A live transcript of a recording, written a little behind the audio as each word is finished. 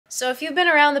So if you've been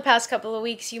around the past couple of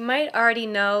weeks, you might already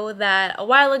know that a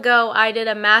while ago I did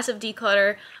a massive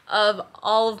declutter of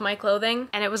all of my clothing,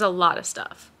 and it was a lot of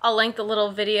stuff. I'll link the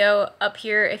little video up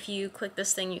here. If you click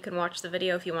this thing, you can watch the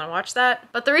video if you want to watch that.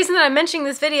 But the reason that I'm mentioning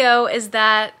this video is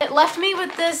that it left me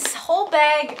with this whole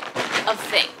bag of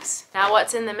things. Now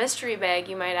what's in the mystery bag,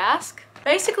 you might ask?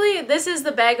 Basically, this is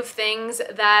the bag of things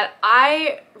that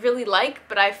I really like,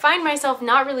 but I find myself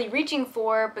not really reaching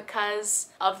for because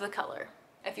of the color.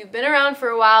 If you've been around for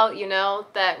a while, you know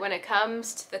that when it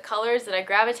comes to the colors that I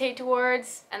gravitate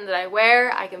towards and that I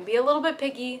wear, I can be a little bit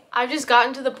picky. I've just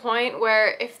gotten to the point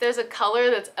where if there's a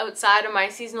color that's outside of my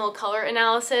seasonal color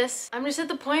analysis, I'm just at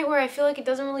the point where I feel like it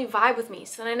doesn't really vibe with me,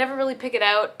 so then I never really pick it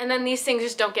out, and then these things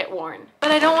just don't get worn.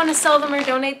 But I don't want to sell them or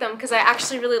donate them because I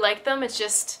actually really like them. It's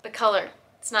just the color.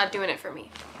 It's not doing it for me.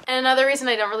 And another reason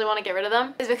I don't really want to get rid of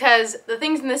them is because the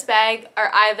things in this bag are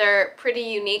either pretty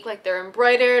unique, like they're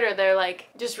embroidered, or they're like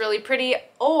just really pretty,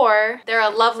 or they're a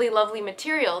lovely, lovely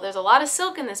material. There's a lot of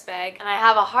silk in this bag, and I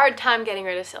have a hard time getting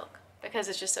rid of silk because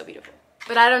it's just so beautiful.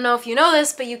 But I don't know if you know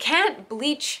this, but you can't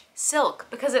bleach silk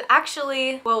because it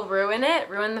actually will ruin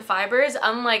the fibers,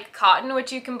 unlike cotton,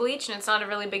 which you can bleach and it's not a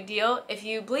really big deal. If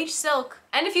you bleach silk,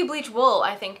 and if you bleach wool,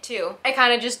 I think too, it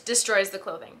kind of just destroys the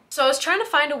clothing. So I was trying to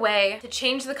find a way to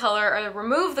change the color or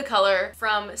remove the color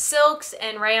from silks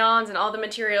and rayons and all the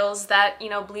materials that, you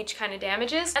know, bleach kind of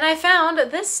damages. And I found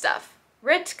this stuff.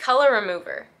 RIT Color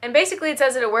Remover. And basically it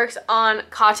says that it works on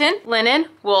cotton, linen,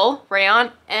 wool,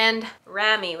 rayon, and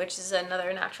rami, which is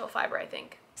another natural fiber, I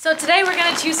think. So today we're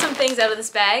gonna choose some things out of this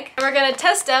bag, and we're gonna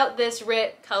test out this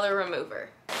RIT Color Remover.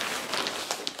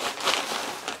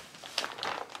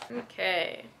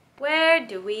 Okay, where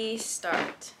do we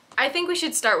start? I think we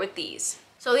should start with these.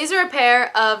 So these are a pair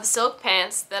of silk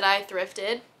pants that I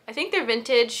thrifted. I think they're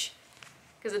vintage,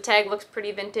 because the tag looks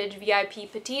pretty vintage,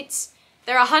 VIP Petites.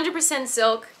 They're 100%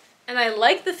 silk, and I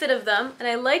like the fit of them, and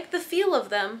I like the feel of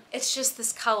them. It's just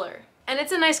this color. And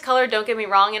it's a nice color, don't get me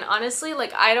wrong, and honestly,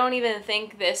 like, I don't even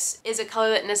think this is a color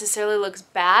that necessarily looks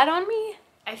bad on me.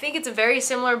 I think it's a very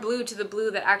similar blue to the blue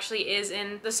that actually is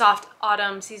in the soft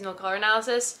autumn seasonal color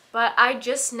analysis, but I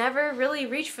just never really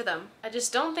reach for them. I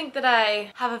just don't think that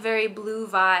I have a very blue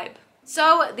vibe.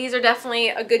 So these are definitely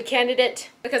a good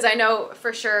candidate because I know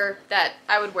for sure that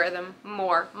I would wear them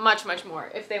more, much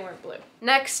more if they weren't blue.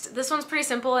 Next, this one's pretty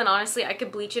simple, and honestly I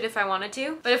could bleach it if I wanted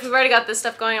to, but if we've already got this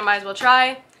stuff going, I might as well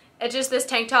try. It's just this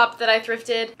tank top that I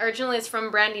thrifted. Originally it's from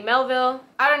Brandy Melville.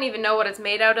 I don't even know what it's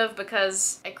made out of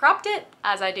because I cropped it,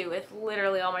 as I do with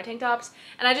literally all my tank tops,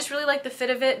 and I just really like the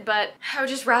fit of it, but I would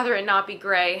just rather it not be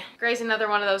gray. Gray's another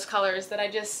one of those colors that I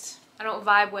don't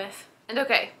vibe with. And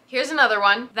okay, here's another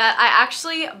one that I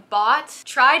actually bought,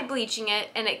 tried bleaching it,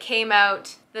 and it came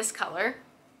out this color.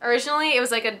 Originally, it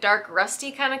was like a dark rusty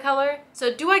kind of color.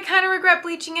 So do I kind of regret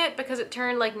bleaching it because it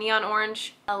turned like neon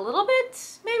orange? A little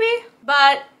bit, maybe.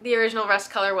 But the original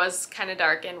rust color was kind of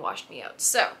dark and washed me out.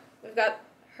 So we've got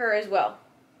her as well.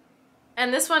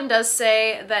 And this one does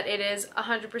say that it is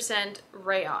 100%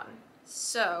 rayon.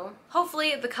 So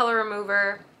hopefully the color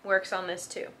remover works on this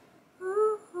too.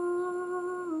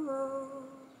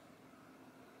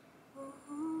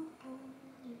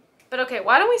 But okay,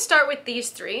 why don't we start with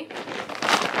these three,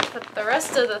 put the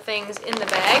rest of the things in the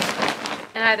bag,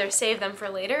 and either save them for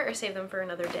later or save them for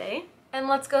another day. And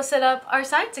let's go set up our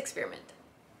science experiment.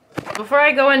 Before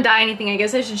I go and dye anything, I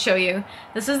guess I should show you.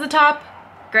 This is the top,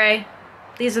 gray.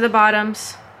 These are the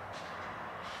bottoms.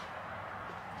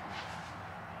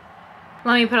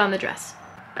 Let me put on the dress.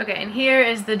 Okay, and here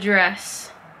is the dress.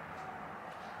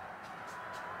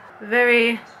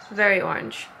 Very, very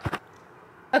orange.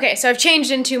 Okay, so I've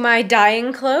changed into my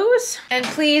dyeing clothes, and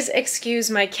please excuse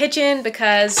my kitchen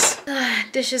because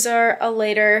dishes are a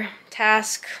later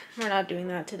task. We're not doing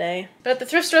that today. But at the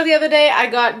thrift store the other day, I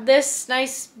got this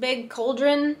nice big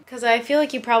cauldron because I feel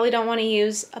like you probably don't want to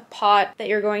use a pot that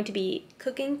you're going to be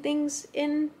cooking things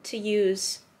in to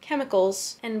use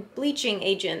chemicals and bleaching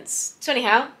agents. So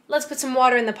anyhow, let's put some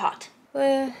water in the pot.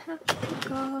 Oh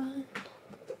God.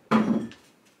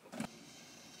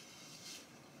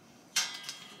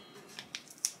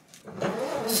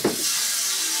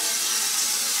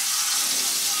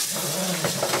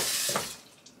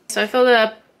 So I filled it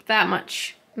up that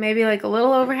much, maybe like a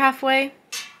little over halfway.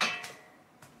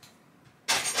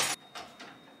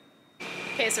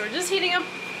 Okay, so we're just heating up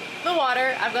the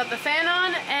water. I've got the fan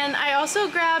on, and I also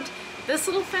grabbed this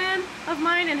little fan of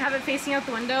mine and have it facing out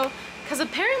the window because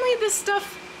apparently this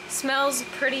stuff smells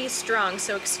pretty strong.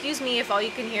 So excuse me if all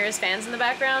you can hear is fans in the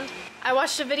background. I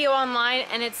watched a video online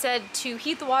and it said to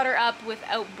heat the water up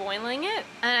without boiling it.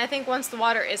 And I think once the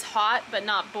water is hot but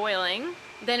not boiling,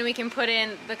 then we can put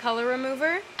in the color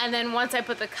remover. And then once I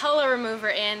put the color remover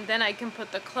in, then I can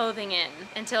put the clothing in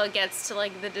until it gets to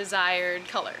like the desired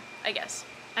color, I guess.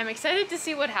 I'm excited to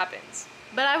see what happens.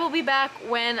 But I will be back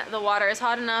when the water is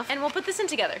hot enough and we'll put this in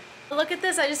together. Look at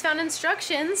this, I just found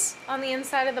instructions on the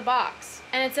inside of the box.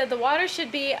 And it said the water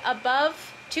should be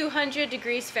above 200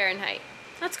 degrees Fahrenheit.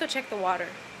 Let's go check the water.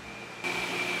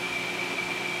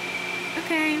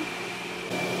 Okay.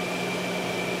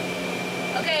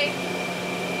 Okay,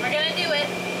 we're gonna do it.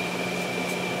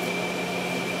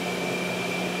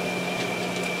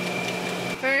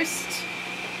 First,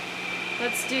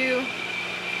 let's do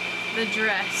the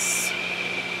dress.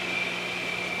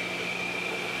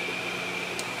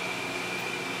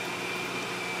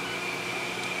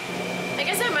 I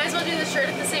guess I might as well do the shirt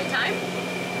at the same time.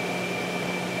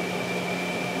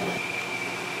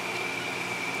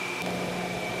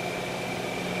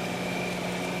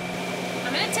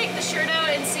 I'm gonna take the shirt out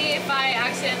and see if I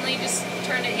accidentally just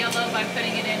turned it yellow by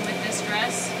putting it in with this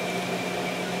dress.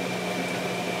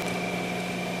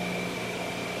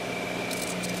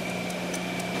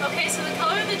 Okay, so the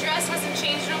color of the dress hasn't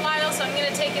changed in a while, so I'm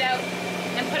gonna take it out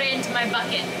and put it into my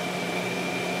bucket.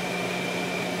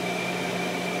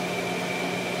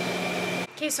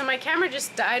 Okay, so my camera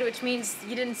just died, which means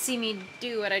you didn't see me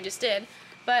do what I just did.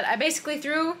 But I basically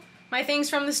threw my things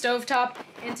from the stovetop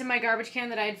into my garbage can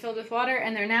that I had filled with water,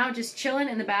 and they're now just chilling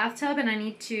in the bathtub, and I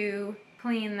need to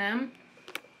clean them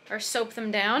or soap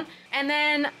them down. And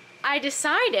then I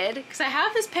decided, because I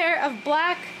have this pair of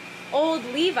black old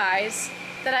Levi's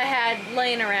that I had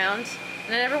laying around,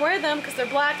 and I never wear them because they're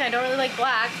black and I don't really like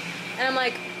black, and I'm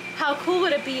like, how cool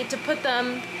would it be to put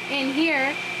them in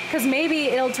here, because maybe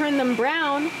it'll turn them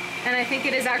brown, and I think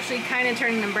it is actually kind of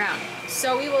turning them brown.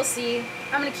 So we will see.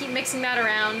 I'm gonna keep mixing that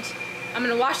around. I'm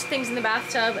gonna wash the things in the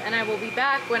bathtub, and I will be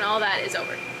back when all that is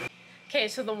over. Okay,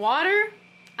 so the water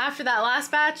after that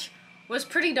last batch was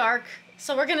pretty dark,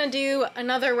 so we're gonna do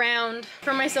another round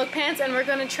for my silk pants, and we're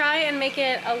gonna try and make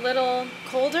it a little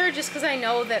colder, just because I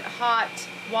know that hot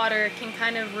water can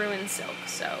kind of ruin silk.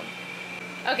 So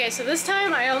okay, so this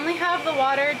time I only have the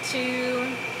water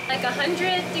to like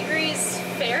 100 degrees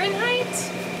Fahrenheit.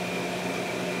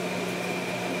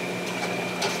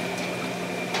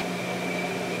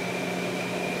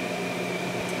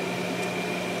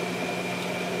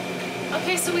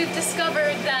 Okay, so we've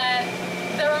discovered that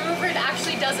the remover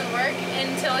actually doesn't work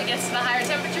until it gets to the higher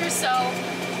temperature, so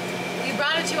we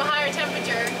brought it to a higher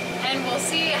temperature and we'll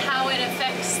see how it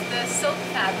affects the silk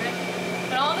fabric.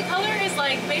 But all the color is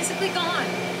like basically gone.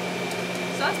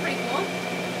 So that's pretty cool.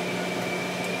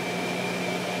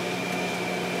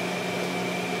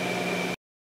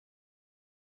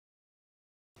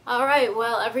 Alright,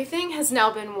 well, everything has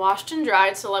now been washed and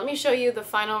dried, so let me show you the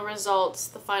final results,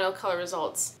 the final color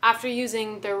results, after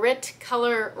using the RIT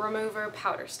Color Remover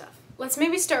powder stuff. Let's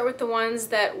maybe start with the ones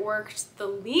that worked the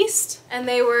least, and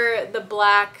they were the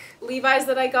black Levi's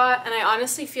that I got, and I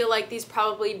honestly feel like these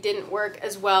probably didn't work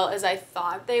as well as I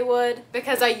thought they would,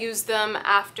 because I used them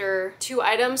after 2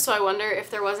 items, so I wonder if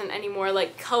there wasn't any more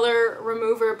like color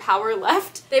remover power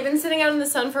left. They've been sitting out in the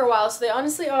sun for a while, so they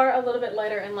honestly are a little bit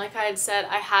lighter, and like I had said,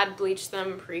 I had bleached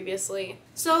them previously.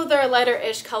 So they're a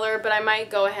lighter-ish color, but I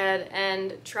might go ahead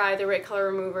and try the RIT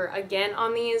Color Remover again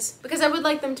on these, because I would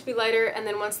like them to be lighter, and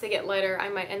then once they get lighter, I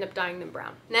might end up dyeing them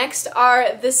brown. Next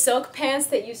are the silk pants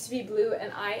that used to be blue,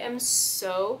 and I am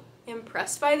so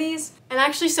impressed by these. I'm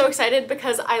actually so excited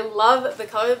because I love the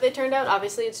color that they turned out.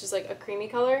 Obviously, it's just like a creamy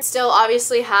color. Still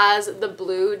obviously has the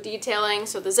blue detailing,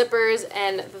 so the zippers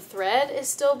and the thread is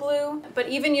still blue. But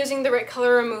even using the RIT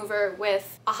Color Remover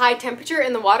with a high temperature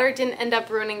in the water didn't end up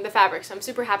ruining the fabric, so I'm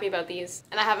super happy about these.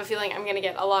 And I have a feeling I'm gonna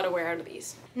get a lot of wear out of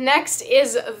these. Next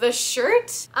is the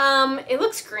shirt. It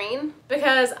looks green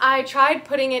because I tried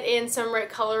putting it in some RIT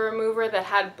Color Remover that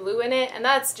had blue in it, and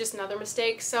that's just another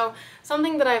mistake. So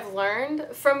something that I've learned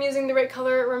from using the RIT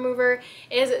Color Remover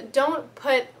is don't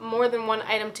put more than one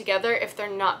item together if they're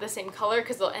not the same color,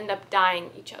 because they'll end up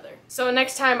dyeing each other. So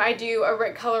next time I do a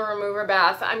RIT Color Remover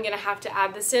bath, I'm gonna have to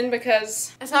add this in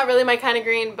because it's not really my kind of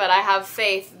green, but I have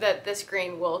faith that this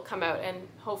green will come out and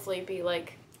hopefully be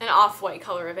like an off-white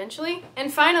color eventually.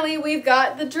 And finally, we've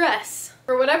got the dress.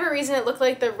 For whatever reason, it looked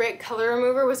like the RIT Color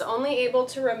Remover was only able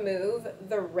to remove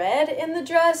the red in the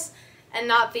dress, and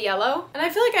not the yellow. And I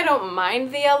feel like I don't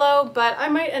mind the yellow, but I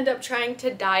might end up trying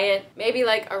to dye it maybe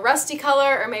like a rusty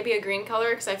color or maybe a green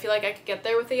color because I feel like I could get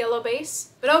there with a yellow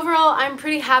base. But overall, I'm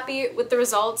pretty happy with the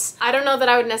results. I don't know that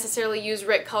I would necessarily use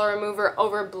RIT color remover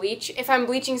over bleach. If I'm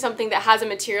bleaching something that has a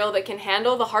material that can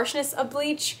handle the harshness of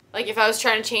bleach, like if I was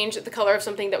trying to change the color of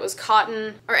something that was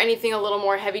cotton or anything a little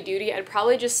more heavy duty, I'd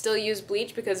probably just still use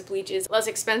bleach because bleach is less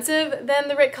expensive than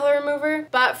the RIT color remover.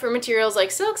 But for materials like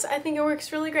silks, I think it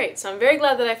works really great. So I'm very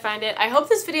glad that I found it. I hope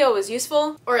this video was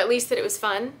useful, or at least that it was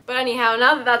fun. But anyhow,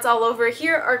 now that that's all over,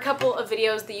 here are a couple of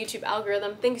videos the YouTube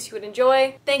algorithm thinks you would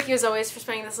enjoy. Thank you as always for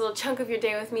spending this little chunk of your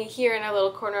day with me here in our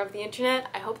little corner of the internet.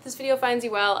 I hope this video finds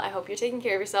you well. I hope you're taking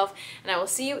care of yourself, and I will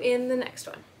see you in the next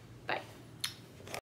one.